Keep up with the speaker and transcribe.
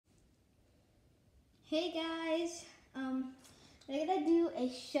Hey guys, we're gonna do a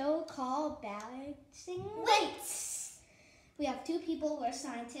show called Balancing Weights. We have two people, we're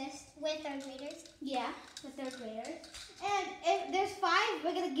scientists. With third graders? Yeah, with third graders. And if there's five,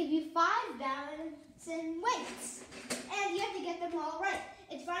 we're gonna give you 5 balancing weights. And you have to get them all right.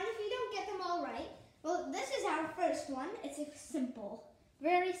 It's fine if you don't get them all right. Well, this is our first one. It's simple,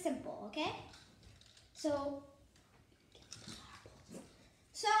 very simple, okay? So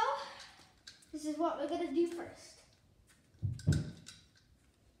this is what we're gonna do first.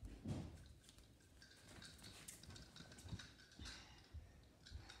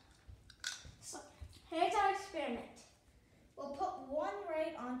 So here's our experiment. We'll put one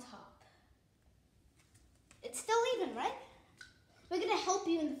right on top. It's still even, right? We're gonna help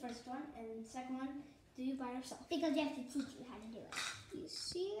you in the first one, and the second one, do you by yourself. Because you have to teach you how to do it. You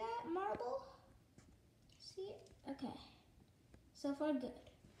see that marble? See it? Okay. So far, good.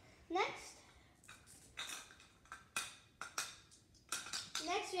 Next,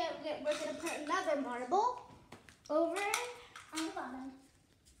 we're gonna put another marble over On the bottom.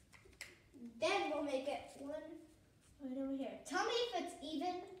 Then we'll make it one right over here. Tell me if it's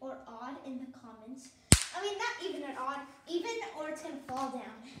even or odd in the comments. I mean, not even or odd, even or it's gonna fall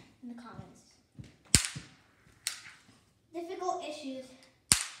down in the comments. Difficult issues.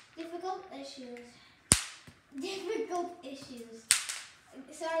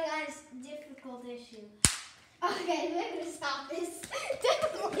 Sorry guys, difficult issue. Okay, we're gonna stop this.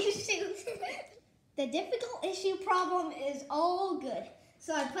 Difficult issues. The difficult issue problem is all good.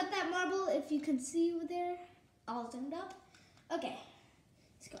 So I put that marble, if you can see over there, all zoomed up. Okay,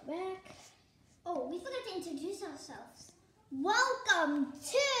 let's go back. Oh, we forgot to introduce ourselves. Welcome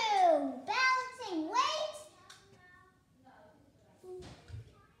to Balancing Weights.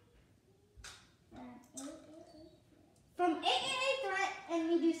 From A.A.A. threat, and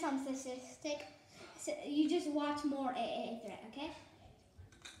we do some statistic. So you just watch more A.A.A. threat, okay?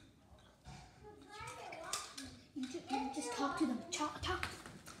 You just talk to them. Talk.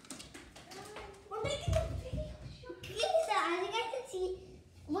 We're making a video. Okay, so as you guys can see,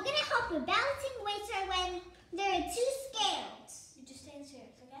 we're going to help you. Balancing weights are when there are 2 scales. You just stay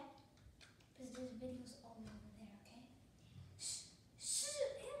serious, okay? Because there's videos all over there, okay?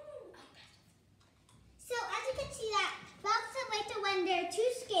 So as you can see that balancing weights are when there are 2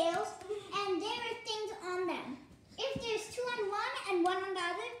 scales and there are things on them. If there's 2 on one and 1 on the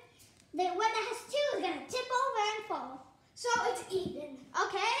other, the one that has 2 is going to tip over and fall. So it's even,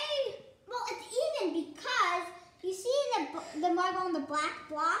 okay? Well, it's even because you see the marble on the black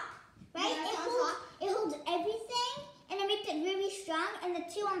block, right? Yeah, It holds everything and it makes it really strong, and the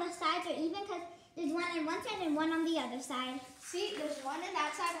 2 on the sides are even because there's 1 on one side and 1 on the other side. See, there's 1 on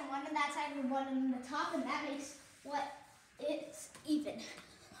that side and 1 on that side and 1 on the top, and that makes what it's even.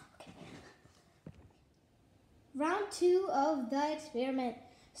 Okay. Round 2 of the experiment.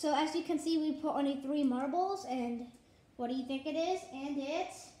 So as you can see, we put only 3 marbles, and what do you think it is? And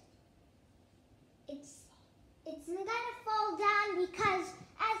It's gonna fall down because,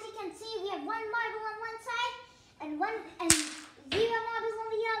 as you can see, we have 1 marble on one side and 0 marbles on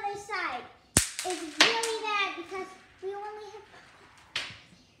the other side. It's really bad because we only have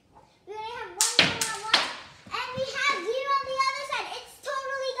 1 marble on one, and we have 0 on the other side. It's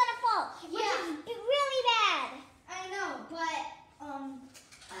totally gonna fall, which is really bad. I know, but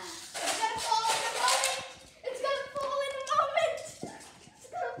it's gonna fall in a moment. It's gonna fall in a moment. It's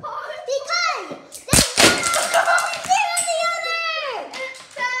gonna fall. Because there's 1 marble and 0 on the other. It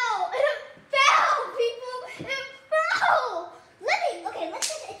fell, people. It fell. Let's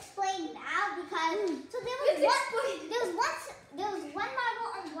just explain now because there was 1 marble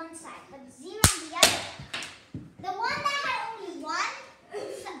on one side, but 0 on the other. The one that had only 1,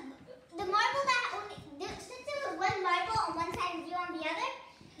 the marble that since there was 1 marble on one side and 0 on the other,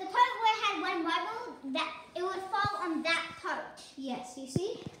 the part where it had 1 marble, that it would fall on that part. Yes, you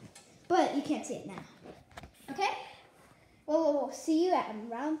see? But you can't see it now. Okay? Well, we'll see you at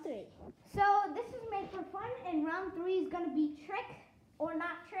round 3. So this is made for fun, and round 3 is going to be trick or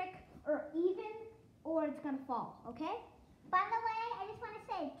not trick, or even, or it's going to fall, okay? By the way, I just want to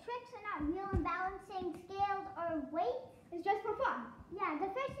say, tricks are not real in balancing scales or weights. It's just for fun. Yeah, the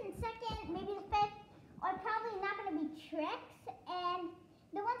first and second, maybe the fifth, are probably not going to be tricks, and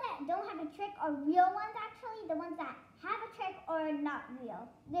the ones that don't have a trick are real ones actually. The ones that have a trick are not real.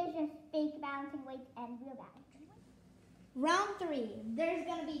 There's just fake balancing weights and real balancing weights. Round 3, there's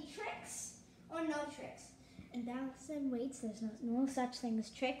going to be tricks or no tricks. In balancing weights, there's no such thing as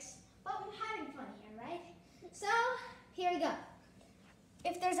tricks, but we're having fun here, right? So, here we go.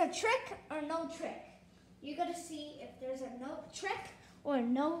 If there's a trick or no trick, you're going to see if there's a no trick or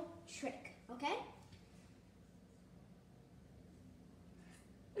no trick, okay?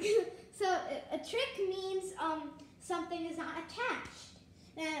 a trick means something is not attached.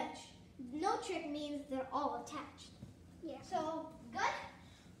 No trick means they're all attached. Yeah. So, good?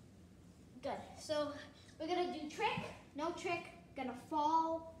 Good. So, we're going to do trick, no trick, gonna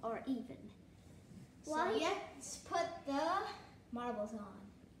fall, or even. So, let's put the marbles on.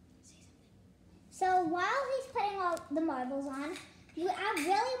 So, while he's putting all the marbles on, I really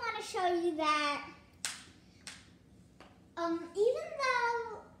want to show you that even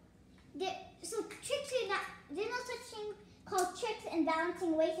though tricks are not, there's no such thing called tricks and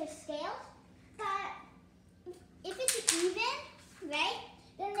balancing weights or scales, but if it's even, right,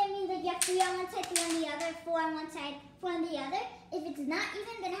 then that means that you have 3 on one side, 3 on the other, 4 on one side, 4 on the other. If it's not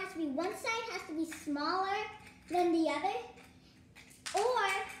even, then it has to be one side has to be smaller than the other, or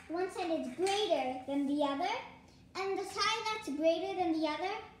one side is greater than the other, and the side that's greater than the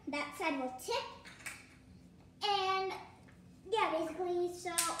other, that side will tip. And yeah, basically,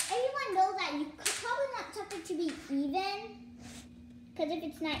 so everyone knows that you probably want something to be even, because if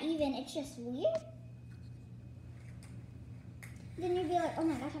it's not even, it's just weird. Then you'd be like, oh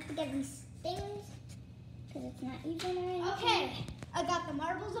my gosh, I have to get these things, because it's not even or anything. Okay, I got the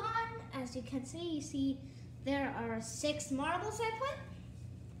marbles on. As you can see, you see there are 6 marbles I put,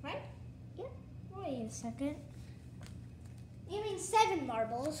 right? Yep. Wait a second. You mean 7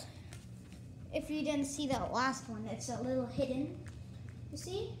 marbles. If you didn't see that last one, it's a little hidden. You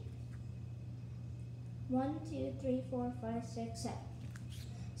see? 1, 2, 3, 4, 5, 6, 7.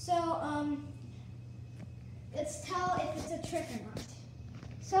 So, let's tell if it's a trick or not.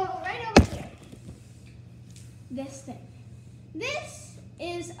 So, right over here, this thing. This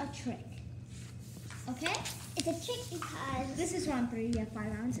is a trick. Okay? It's a trick because... This is round 3, you have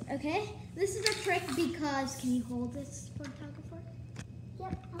 5 rounds. Okay? This is a trick because... Can you hold this photographer?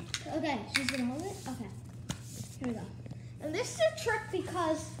 Yep. Okay, she's gonna hold it? Okay. Here we go. And this is a trick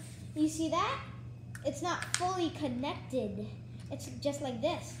because, you see that? It's not fully connected. It's just like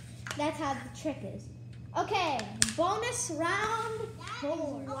this. That's how the trick is. Okay, bonus round 4.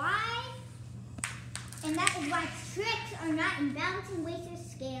 Why? And that is why tricks are not in balancing weights or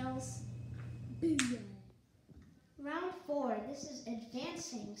scales. Round 4, this is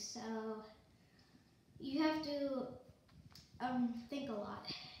advancing, so you have to think a lot.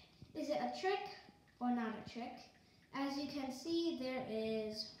 Is it a trick or not a trick? As you can see,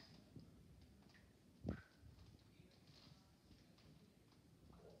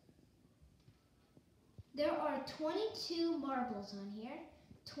 there are 22 marbles on here.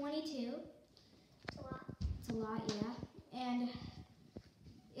 22. It's a lot. It's a lot, yeah. And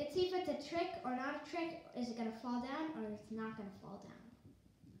let's see if it's a trick or not a trick. Is it going to fall down or it's not going to fall down?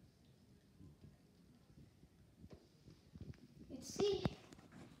 Let's see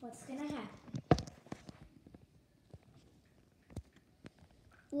what's going to happen.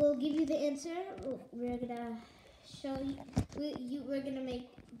 We'll give you the answer. We're going to show you. We're going to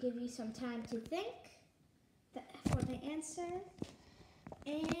give you some time to think for the answer.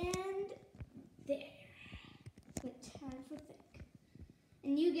 And there. With time for think.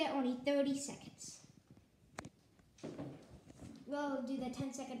 And you get only 30 seconds. We'll do the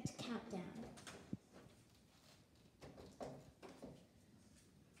 10-second countdown.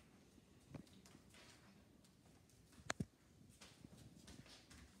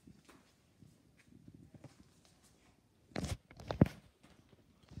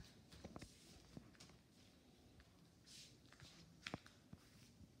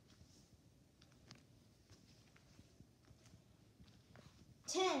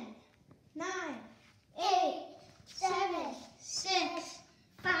 Ten, 9, 8, 7, 6,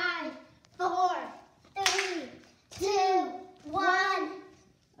 5, 4, 3, 2, 1.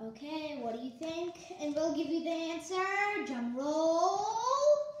 Okay, what do you think? And we'll give you the answer. Drum roll.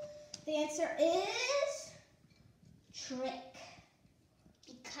 The answer is trick.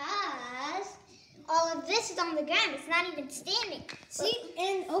 Because all of this is on the ground. It's not even standing. See?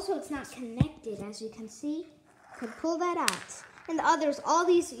 And also it's not connected, as you can see. You can pull that out. And the others, all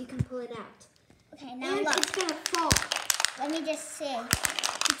these, you can pull it out. Okay, now and look. It's going to fall. Let me just see.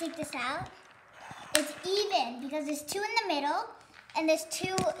 You take this out. It's even because there's 2 in the middle, and there's 2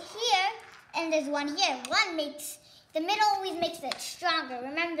 here, and there's 1 here. The middle always makes it stronger.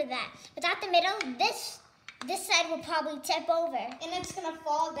 Remember that. Without the middle, this side will probably tip over. And it's going to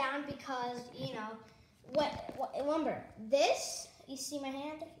fall down because, you know, remember, this, you see my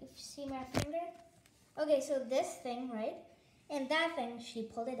hand? You see my finger? Okay, so this thing, right? And that thing, she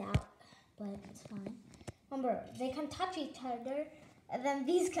pulled it out, but it's fine. Remember, they can touch each other, and then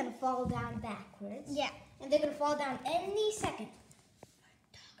these can fall down backwards. Yeah. And they're going to fall down any second.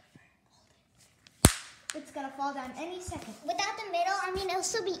 Photographer, hold it. it's gonna fall down any second. Without the middle, I mean, it'll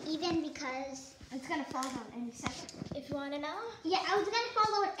still be even because... It's gonna fall down any second. If you wanna know? Yeah, I was gonna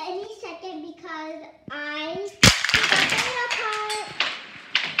fall down any second because I took out the middle part.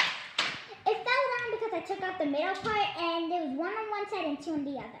 It fell down because I took out the middle part and there was one on one side and two on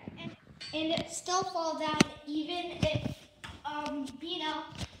the other. And it still fall down even if,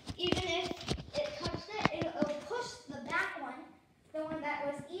 even if it touched it, it'll push the back one, the one that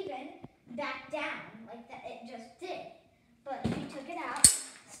was even, back down, like that it just did. But if you took it out,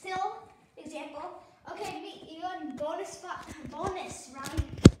 still, example, okay, you on bonus round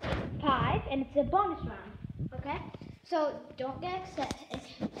 5, and it's a bonus round, okay? So don't get upset.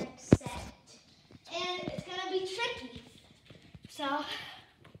 And it's gonna be tricky. So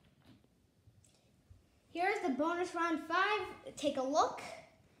here's the bonus round 5. Take a look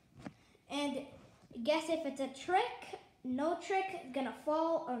and guess if it's a trick, no trick, gonna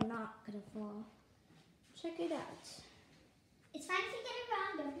fall or not gonna fall. Check it out. It's fine if you get it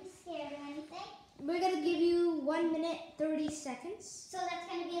wrong, don't be scared or anything. We're gonna give you 1 minute 30 seconds. So that's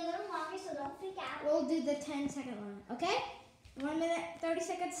gonna be a little longer, so don't freak out. We'll do the 10-second one, okay? 1 minute 30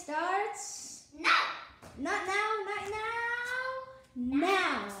 seconds starts. No! Not now, not now.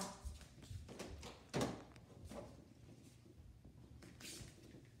 Now.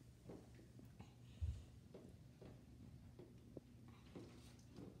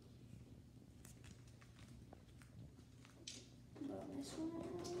 Bonus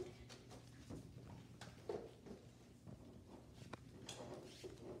round.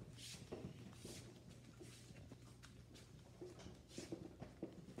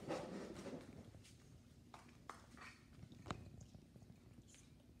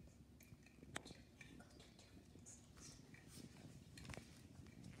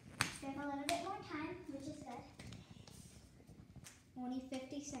 We have a little bit more time, which is good. Only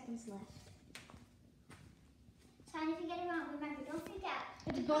 50 seconds left. It's fine if you get it wrong. Remember, don't freak out.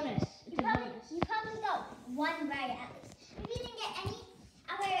 It's a bonus. It's a bonus. You probably got one right at least. If you didn't get any,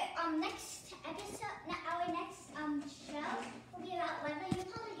 our next episode, our next show will be about weather. You'll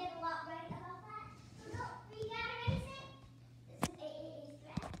probably get a lot right about that. So don't freak out or anything. This is A.A.A.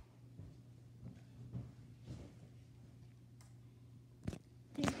 threat.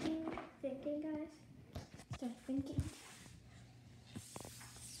 Thinking, guys. Start thinking.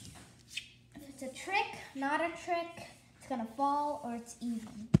 If it's a trick, not a trick, it's gonna fall or it's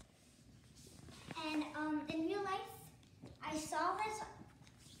even. And in real life, I saw this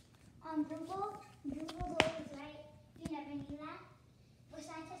on Google. Google's always right. You never knew that. We're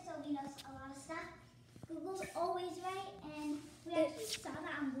scientists, so we know a lot of stuff. Google's always right, and we actually saw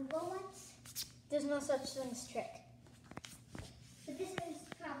that on Google once. There's no such thing as trick. But this is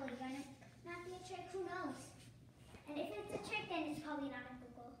probably going to not be a trick. Who knows? And if it's a trick, then it's probably not on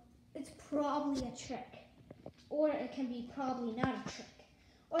Google. It's probably a trick. Or it can be probably not a trick.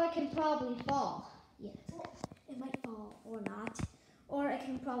 Or it can probably fall. Yes. It might fall or not. Or it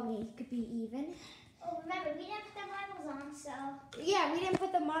could be even. Oh, remember, we didn't put the marbles on, so... Yeah, we didn't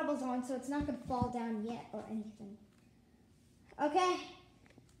put the marbles on, so it's not going to fall down yet or anything. Okay.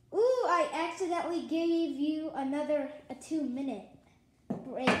 Ooh, I accidentally gave you another 2-minute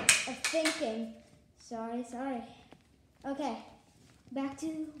break of thinking. Sorry. Okay, back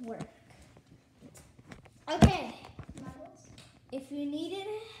to work. Okay, Marbles? if you needed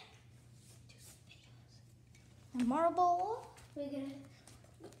a marble, we're gonna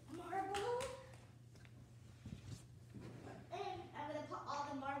marble. And I'm gonna put all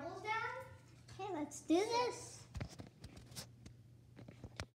the marbles down. Okay, let's do this.